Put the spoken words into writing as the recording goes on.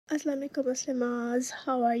Assalamualaikum Muslimas,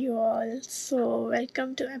 how are you all? So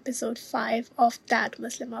welcome to episode 5 of That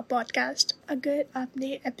Muslima podcast. अगर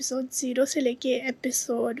आपने episode 0 से लेके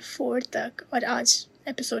episode 4 तक और आज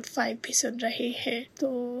episode 5 भी सुन रहे हैं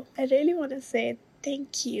तो I really want to say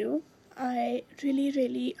thank you. I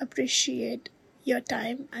really appreciate your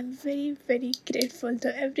time. I'm very grateful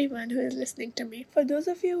to everyone who is listening to me. For those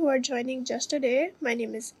of you who are joining just today, my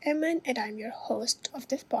name is Eman and I'm your host of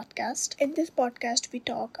this podcast. In this podcast, we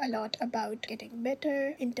talk a lot about getting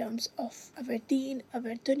better in terms of our deen,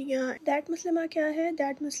 our dunya. That Muslima kya hai?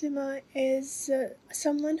 That Muslima is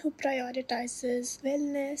someone who prioritizes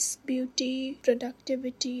wellness, beauty,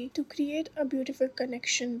 productivity to create a beautiful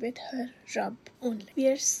connection with her Rabb only. We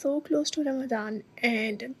are so close to Ramadan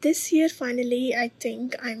and this year finally I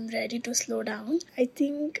think I'm ready to slow down. I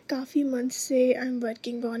think काफी months से I'm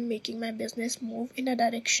working on making my business move in a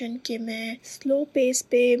direction कि मैं slow pace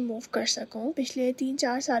पे move कर सकूं. पिछले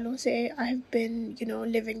 3-4 सालों से I have been,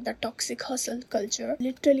 living the toxic hustle culture.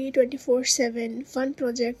 Literally 24/7, one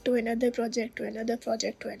project to another project to another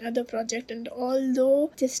project to another project. And although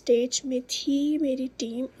जिस stage में थी मेरी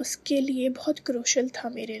team, उसके लिए बहुत crucial था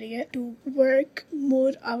मेरे लिए to work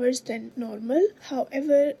more hours than normal.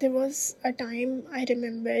 However, there was a time I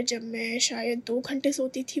remember जब मैं शायद 2 घंटे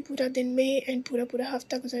सोती थी पूरा दिन में and पूरा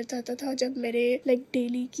हफ्ता गुजर जाता था जब मेरे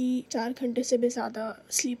डेली की 4 घंटे से भी ज़्यादा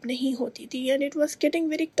sleep नहीं होती थी and it was getting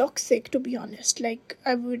very toxic to be honest.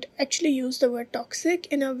 I would actually use the word toxic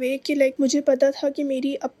in a way कि मुझे पता था कि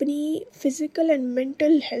मेरी अपनी physical and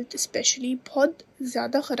mental health especially बहुत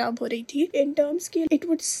ज़्यादा ख़राब हो रही थी in terms कि it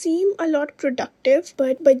would seem a lot productive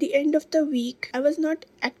but by the end of the week I was not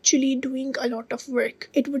actually doing a lot of work.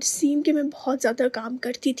 It would seem कि मैं बहुत ज़्यादा काम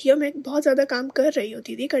करती थी और मैं बहुत ज़्यादा काम कर रही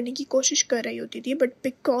होती थी, करने की कोशिश कर रही होती थी but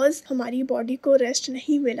because हमारी बॉडी को रेस्ट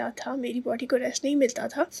नहीं मिला था, मेरी बॉडी को रेस्ट नहीं मिलता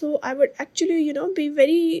था, so I would actually be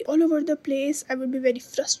very all over the place. I would be very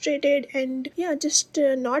frustrated and just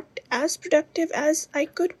not as productive as I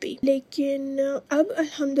could be. लेकिन अब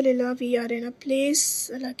अल्हम्दुलिल्लाह we are in a place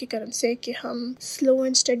अल्लाह के करम से कि हम slow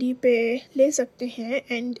and steady पे ले सकते हैं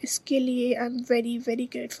and इसके लिए I'm very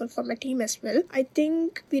grateful for my team as well. I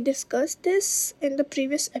think we discussed this in the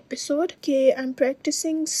previous episode कि I'm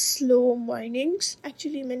practicing slow mornings.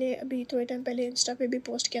 Actually मैंने अभी थोड़े टाइम पहले इंस्टा पे भी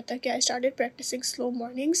पोस्ट किया था कि I started practicing slow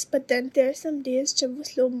mornings but then there are some days जब वो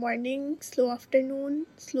slow morning, slow afternoon,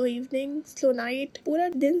 slow evening, slow night पूरा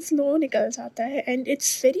दिन slow निकल जाता है and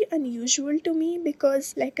it's very unusual to me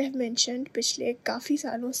because like I've mentioned पिछले काफ़ी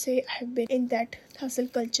सालों से I have been in that hustle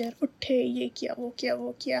culture. उठे ये किया वो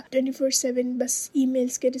किया 24/7 बस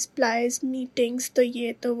emails के replies, meetings तो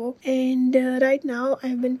ये तो वो and right now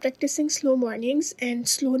I've been practicing slow mornings and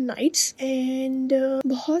slow nights and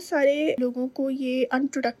बहुत सारे लोगों को ये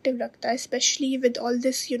unproductive लगता है especially with all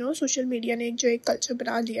this social media ने जो एक culture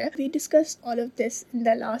बना दिया है. We discussed all of this in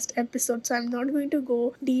the last episode so I'm not going to go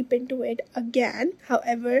deep into it again.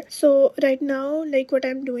 However, so right now what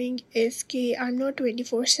I'm doing is कि I'm not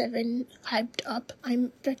 24/7 hyped up.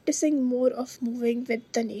 I'm practicing more of moving with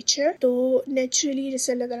the nature. तो naturally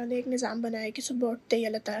जैसे अल्लाह ताला ने एक निज़ाम बनाया कि सुबह उठते ही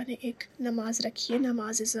अल्लाह ताला ने एक नमाज रखी है.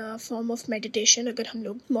 नमाज is a form of meditation. अगर हम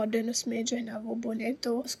लोग modern उसमें जो है ना वो बोले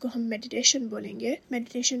तो उसको हम meditation बोलेंगे.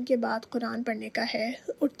 meditation के बाद कुरान पढ़ने का है.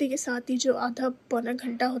 उठते के साथ ही जो आधा पौना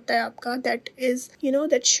घंटा होता है आपका that is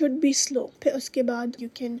that should be slow. फिर उसके बाद you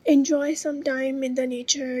can enjoy some time in the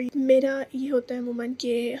nature. मेरा ये होता है मोमेंट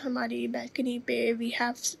कि हमारी balcony पे we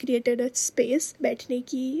have created a space बैठने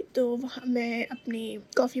की तो वहाँ मैं अपनी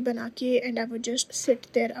कॉफ़ी बना के and I would just sit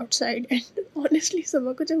there outside and honestly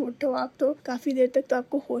सुबह को जब उठो आप तो काफ़ी देर तक तो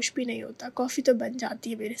आपको होश भी नहीं होता. कॉफ़ी तो बन जाती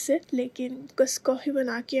है मेरे से लेकिन बस कॉफ़ी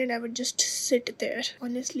बना के and I would just sit there.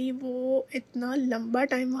 Honestly वो इतना लंबा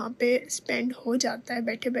टाइम वहाँ पे स्पेंड हो जाता है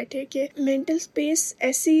बैठे बैठे कि मेंटल स्पेस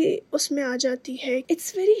ऐसी उसमें आ जाती है.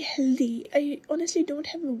 It's very healthy. I honestly don't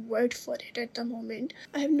have a word for it at the moment.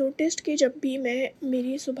 I have noticed कि जब भी मैं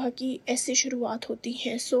मेरी सुबह की ऐसी शुरुआत होती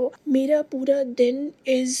है so मेरा पूरा दिन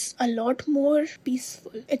is a lot more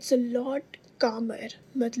peaceful. It's a lot calmer.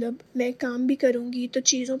 मतलब मैं काम भी करूँगी तो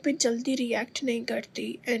चीज़ों पे जल्दी रिएक्ट नहीं करती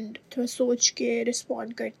एंड थोड़ा सोच के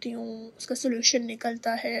रिस्पॉन्ड करती हूँ. उसका सोल्यूशन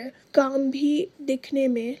निकलता है. काम भी दिखने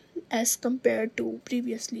में as compared to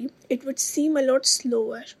previously it would seem a lot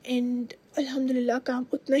slower and अल्हम्दुलिल्लाह काम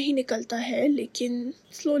उतना ही निकलता है लेकिन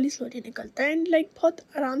slowly निकलता है and बहुत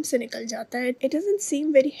आराम से निकल जाता है. It doesn't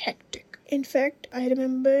seem very hectic. In fact, I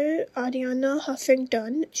remember Ariana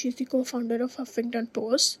Huffington, she's the co-founder of Huffington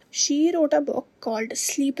Post. She wrote a book called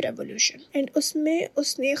Sleep Revolution. And उसमें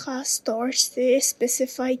उसने ख़ास तौर से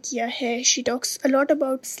specify किया है. She talks a lot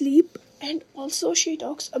about sleep And also she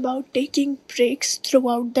talks about taking breaks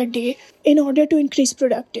throughout the day in order to increase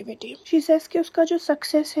productivity. She says कि उसका जो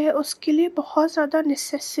success है उसके लिए बहुत ज़्यादा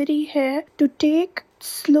necessary है to take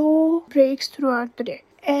slow breaks throughout the day.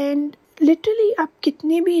 And literally आप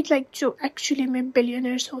कितने भी जो actually में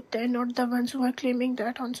billionaires होते हैं, not the ones who are claiming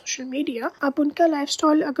that on social media, आप उनका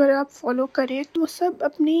lifestyle अगर आप follow करें तो सब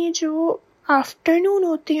अपनी जो आफ्टरनून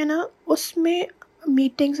होती है ना उसमें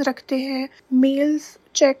मीटिंग्स रखते हैं, मेल्स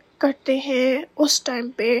चेक करते हैं उस टाइम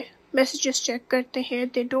पे, मैसेजेस चेक करते हैं,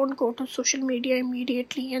 they don't go to social media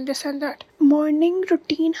immediately and this and that. Morning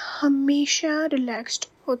routine हमेशा रिलैक्स्ड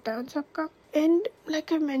होता है उन सबका. And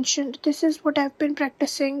like I mentioned, this is what I've been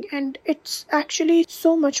practicing and it's actually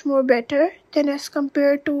so much more better than as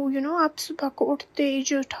compared to, आप सुबह को उठते ही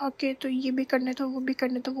जो उठा के तो ये भी करना है तो वो भी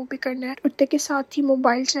करना है तो वो भी करना है, उठते के साथ ही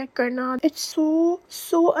मोबाइल चेक करना. It's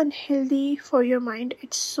so unhealthy for your mind.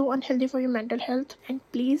 It's so unhealthy for your mental health. And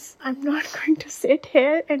please, I'm not going to sit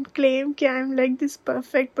here and claim that I'm like this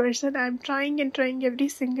perfect person. I'm trying and trying every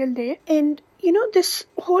single day. And this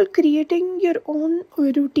whole creating your own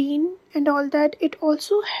routine and all that, it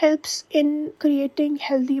also helps in creating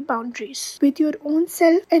healthy boundaries with your own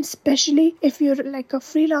self, and especially if you're like a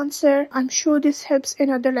freelancer. I'm sure this helps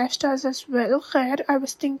in other lifestyles as well. Khair, I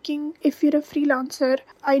was thinking, if you're a freelancer,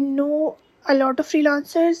 I know a lot of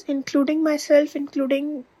freelancers, including myself,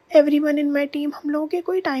 including everyone in my team, हम लोगों के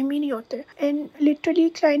कोई time ही नहीं होते. And literally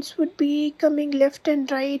clients would be coming left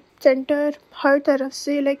and right, center, हर तरफ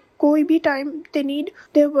से, like कोई भी time, they need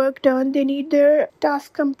their work done, they need their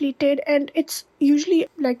task completed, and it's usually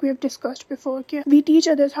like we have discussed before कि we teach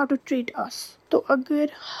others how to treat us. तो अगर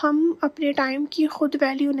हम अपने time की खुद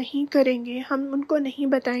वैल्यू नहीं करेंगे, हम उनको नहीं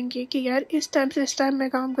बताएंगे कि यार इस टाइम से इस टाइम मैं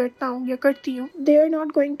काम करता हूँ या करती हूँ, they are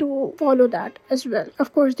not going to follow that as well.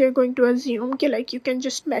 Of course they are going to assume कि like you can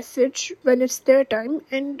just message when it's their time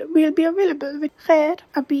and we'll be available. With खैर,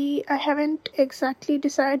 अभी I haven't exactly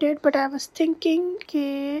decided, but I was thinking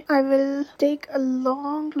कि I will take a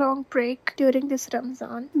long break during this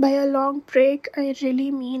Ramzan. By a long break, I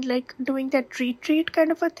really mean like doing that retreat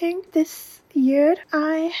kind of a thing. This year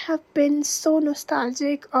I have been so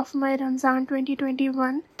nostalgic of my Ramzan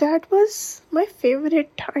 2021. That was my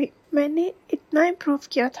favorite time. मैंने इतना improve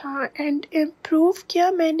किया था, and improve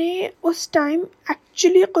किया मैंने उस time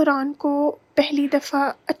actually Quran को पहली दफ़ा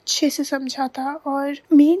अच्छे से समझा था. और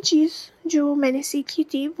मेन चीज़ जो मैंने सीखी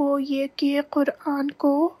थी वो ये कि कुरान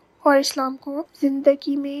को और इस्लाम को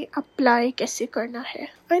ज़िंदगी में अप्लाई कैसे करना है.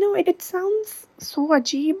 I know it sounds so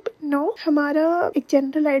अजीब, नो, हमारा एक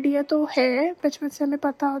जनरल आइडिया तो है, बचपन से हमें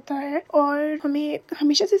पता होता है और हमें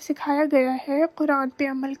हमेशा से सिखाया गया है कुरान पे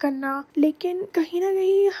अमल करना, लेकिन कहीं ना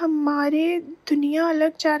कहीं हमारे दुनिया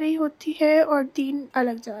अलग जा रही होती है और दीन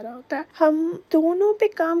अलग जा रहा होता है. हम दोनों पे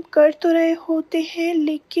काम कर तो रहे होते हैं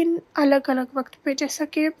लेकिन अलग अलग वक्त पे, जैसा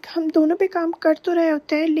कि हम दोनों पे काम कर तो रहे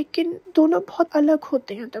होते हैं लेकिन दोनों बहुत अलग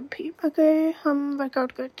होते हैं. तब भी अगर हम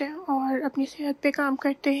वर्कआउट करते हैं और अपनी सेहत पे काम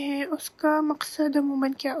करते हैं, उसका मकसद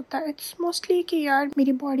अमूमन क्या होता है? इट्स मोस्टली कि यार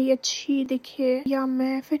मेरी बॉडी अच्छी दिखे या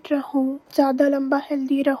मैं फिट रहूं, ज्यादा लंबा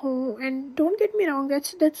हेल्दी रहूं. And don't get me wrong,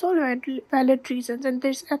 that's all valid reasons and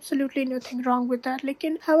there is absolutely nothing wrong with that.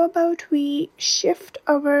 लेकिन how about we shift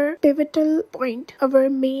our pivotal point, our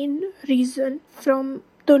main reason from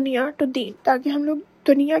दुनिया टू दीन, ताकि हम लोग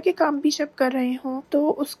दुनिया के काम भी जब कर रहे हों तो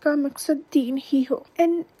उसका मकसद दीन ही हो.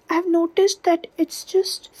 And I've noticed that it's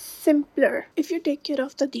just simpler. If you take care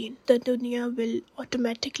of the deen, the dunya will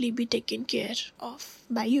automatically be taken care of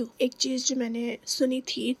by you. एक चीज़ जो मैंने सुनी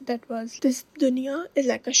थी, that was this dunya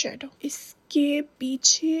is like a shadow. इसके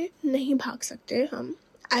पीछे नहीं भाग सकते हम.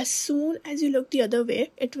 As soon as you look the other way,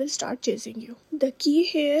 it will start chasing you. The key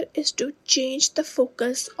here is to change the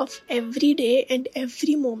focus of every day and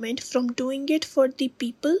every moment from doing it for the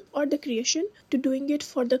people or the creation to doing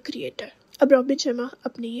it for the creator. अब robin Sharma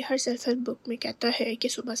अपनी her self help book में कहता है कि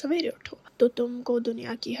सुबह सवेरे उठो तो तुमको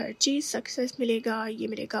दुनिया की हर चीज़ सक्सेस मिलेगा, ये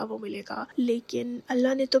मिलेगा वो मिलेगा. लेकिन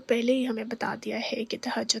अल्लाह ने तो पहले ही हमें बता दिया है कि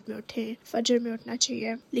तहज्जुद में उठें, फजर में उठना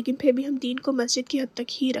चाहिए. लेकिन फिर भी हम दीन को मस्जिद की हद तक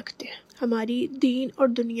ही रखते हैं. हमारी दीन और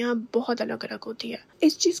दुनिया बहुत अलग अलग होती है.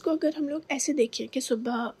 इस चीज़ को अगर हम लोग ऐसे देखें कि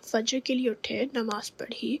सुबह फजर के लिए उठे, नमाज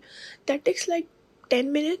पढ़ी, that takes like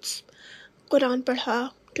 10 minutes. Quran पढ़ा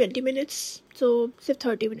 20 मिनट्स, तो सिर्फ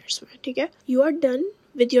 30 मिनट्स में, ठीक है, you are done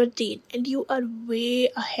with your deen and you are way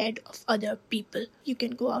ahead of other people. You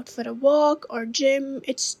can go out for a walk or gym.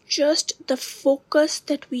 It's just the focus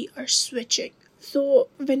that we are switching. So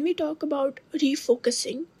when we talk about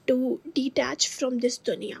refocusing to detach from this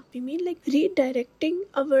dunya, we mean like redirecting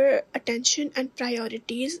our attention and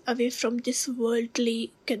priorities away from this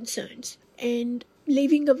worldly concerns and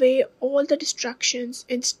leaving away all the distractions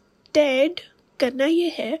and instead करना ये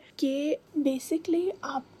है कि basically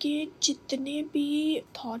आपके जितने भी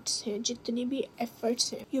thoughts हैं, जितने भी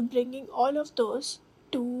एफर्ट्स हैं, you bringing all of those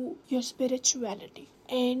two your spirituality,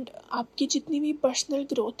 and आपकी जितनी भी पर्सनल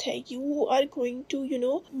ग्रोथ है, you are going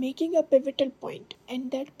to making a pivotal point, and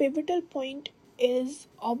that pivotal point is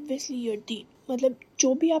obviously your दीन। मतलब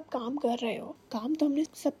जो भी आप काम कर रहे हो, काम तो हमने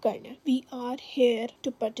सब करना है, we are here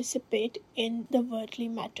to participate in the worldly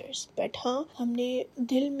matters, but हाँ, हमने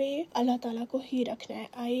दिल में अल्लाह ताला को ही रखना है।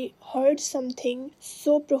 I heard something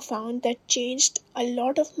so profound that changed a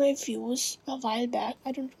lot of my views a while back.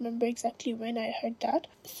 I don't remember exactly when I heard that.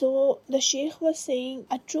 So the Sheikh was saying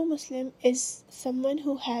a true Muslim is someone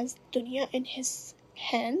who has dunya in his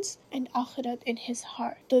hands and akhirat in his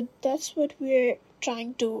heart. So that's what we're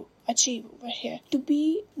trying to achieve over here. To be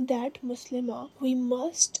that Muslimah, we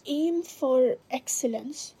must aim for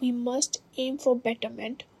excellence. We must aim for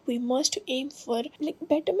betterment. We must aim for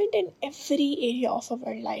betterment in every area of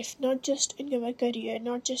our life, not just in our career,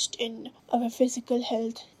 not just in our physical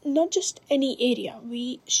health, not just any area. We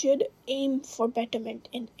should aim for betterment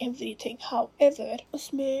in everything. However,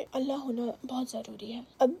 उसमें अल्लाह होना बहुत ज़रूरी है।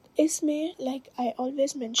 अब इसमें like I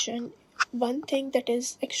always mention, one thing that is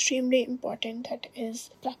extremely important, that is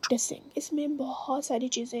practicing. इसमें बहुत सारी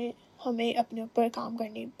चीज़ें हमें अपने ऊपर काम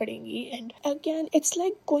करनी पड़ेंगी, and again it's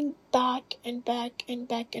like going back and back and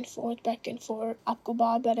back and forth. आपको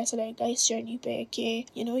बार बार ऐसा लगेगा इस जर्नी पे कि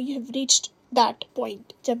you have reached that point,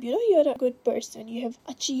 जब you're a good person, you have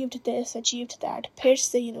achieved this, achieved that, फिर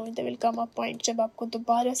से there will come a point जब आपको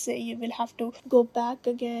दोबारा से you will have to go back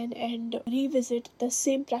again and revisit the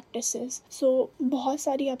same practices. So बहुत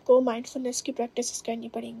सारी आपको mindfulness की practices करनी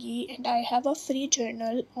पड़ेंगी, and I have a free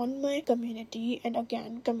journal on my community, and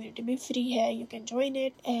again community भी free है, you can join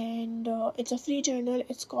it, and it's a free journal.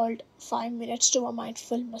 It's called 5 minutes to a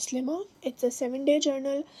mindful Muslimah. It's a 7-day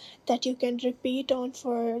journal that you can repeat on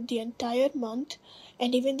for the entire month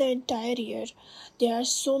and even the entire year. There are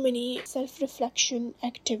so many self-reflection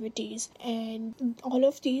activities, and all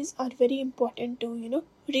of these are very important to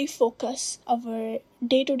refocus our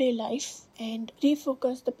day-to-day life and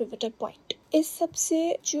refocus the pivotal point. इस सबसे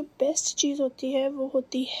जो best चीज़ होती है वो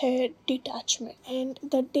होती है detachment, and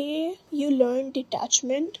the day you learn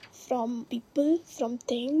detachment from people, from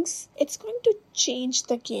things, it's going to change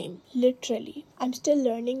the game, literally. I'm still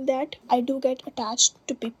learning that. I do get attached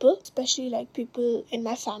to people, especially like people in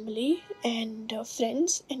my family and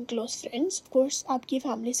friends and close friends. Of course आपकी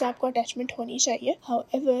family से आपको attachment होनी चाहिए,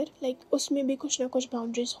 however like उसमें भी कुछ ना कुछ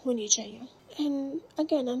boundaries होनी चाहिए. And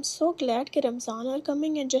again, I'm so glad कि Ramzan are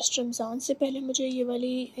coming, and just Ramzan से पहले मुझे ये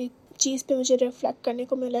वाली एक चीज़ पे मुझे रिफ्लेक्ट करने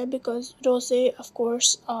को मिला है, because रोज़े of course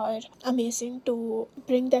are amazing to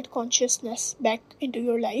bring that consciousness back into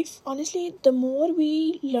your life. Honestly, the more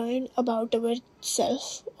we learn about ourself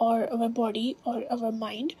or our body or our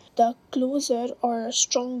mind, the closer or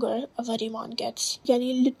stronger our iman gets.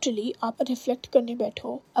 यानी literally आप reflect करने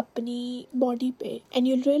बैठो अपनी body पे, and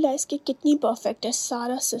you'll realize कि कितनी perfect है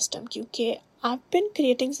सारा सिस्टम, क्योंकि I've been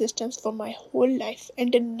creating systems for my whole life,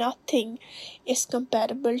 and nothing is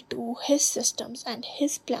comparable to his systems and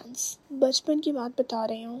his plans. बचपन की बात बता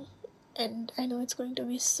रही हूँ, and I know it's going to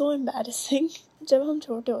be so embarrassing. जब हम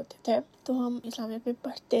छोटे होते थे तो हम इस्लामिक में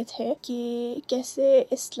पढ़ते थे कि कैसे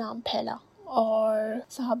इस्लाम फैला और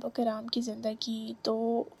सहाबा कराम की ज़िंदगी। तो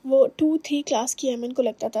वो 2-3 क्लास की एमन को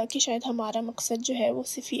लगता था कि शायद हमारा मकसद जो है वो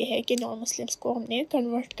सिर्फ ये है कि नॉन मुस्लिम्स को हमने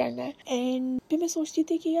कन्वर्ट करना है। एंड फिर मैं सोचती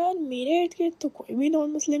थी कि यार मेरे इर्द गिर्द तो कोई भी नॉन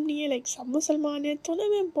मुस्लिम नहीं है, लाइक सब मुसलमान है। तो ना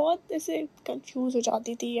मैं बहुत ऐसे कंफ्यूज हो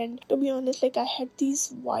जाती थी, and to be honest like I had these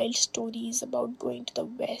wild stories about going to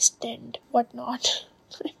the waste and what not.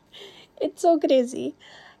 It's so crazy.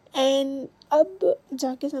 And अब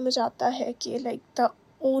जाके समझ आता है कि like the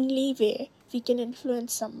only way we can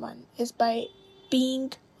influence someone is by being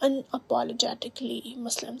unapologetically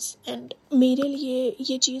Muslims. And मेरे लिए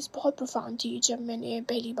ये चीज़ बहुत profound थी जब मैंने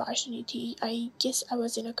पहली बार सुनी थी. I guess I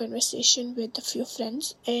was in a conversation with a few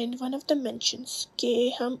friends, and one of them mentions कि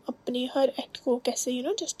हम अपने हर act को कैसे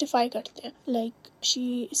justify करते हैं. Like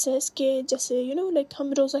she says कि जैसे like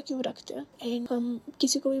हम रोज़ा क्यों रखते हैं, and हम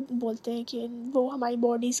किसी को भी बोलते हैं कि वो हमारी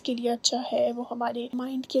bodies के लिए अच्छा है, वो हमारे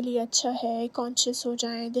mind के लिए अच्छा है, conscious हो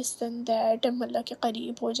जाएं, this and that, हम अल्लाह के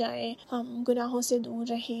करीब हो जाएं, हम गुनाहों से दूर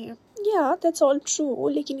रहें. Yeah, that's all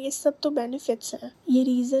true, लेकिन ये सब तो benefits हैं. ये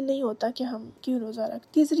reason नहीं होता कि हम क्यों रोज़ा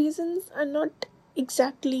रखते. These reasons are not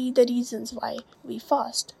exactly the reasons why we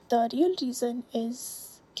fast. The real reason is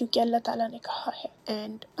क्योंकि अल्लाह ताला ने कहा है,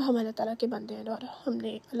 एंड हम अल्लाह ताला के बंदे हैं और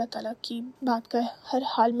हमने अल्लाह ताला की बात का हर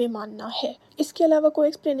हाल में मानना है. इसके अलावा कोई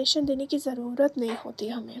एक्सप्लेनेशन देने की ज़रूरत नहीं होती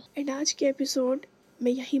हमें. एंड आज के एपिसोड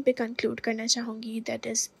मैं यहीं पे कंक्लूड करना चाहूँगी, that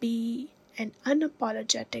is B N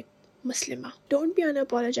unapologetic Muslima. Don't be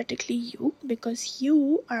unapologetically you, because you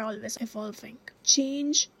are always evolving.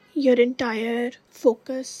 Change your entire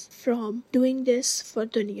focus from doing this for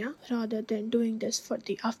dunya rather than doing this for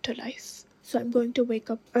the afterlife. So I'm going to wake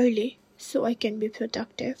up early so I can be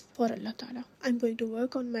productive for Allah Ta'ala. I'm going to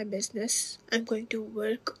work on my business. I'm going to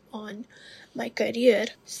work on my career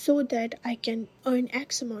so that I can earn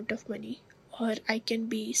X amount of money, or I can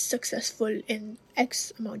be successful in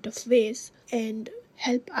X amount of ways and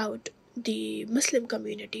help out the Muslim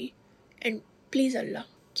community and please Allah,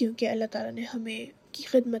 क्योंकि अल्लाह ताला ने हमें की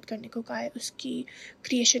खिदमत करने को कहा है, उसकी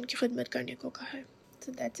क्रिएशन की खिदमत करने को कहा है.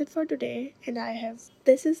 So that's it for today, and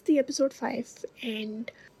this is the episode 5, and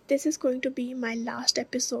this is going to be my last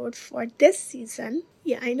episode for this season.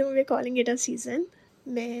 Yeah, I know we're calling it a season.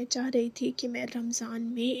 मैं चाह रही थी कि मैं रमज़ान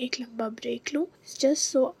में एक लंबा ब्रेक लूँ, just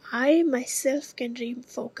so I myself can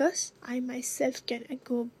refocus. I myself can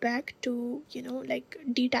go back to, like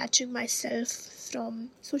detaching myself from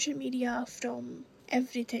social media, from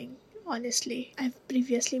everything. Honestly, I've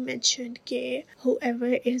previously mentioned that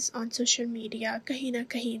whoever is on social media, kahin na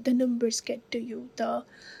kahin, the numbers get to you, the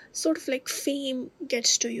sort of like fame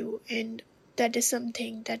gets to you, and that is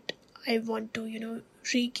something that I want to,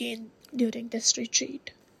 regain during this retreat.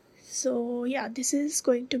 So yeah, this is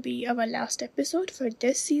going to be our last episode for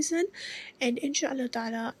this season, and inshallah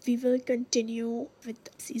ta'ala we will continue with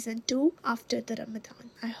season 2 after the Ramadan.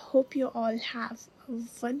 I hope you all have a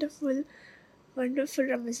wonderful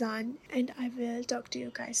Ramadan, and I will talk to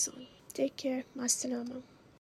you guys soon. Take care. Masalama.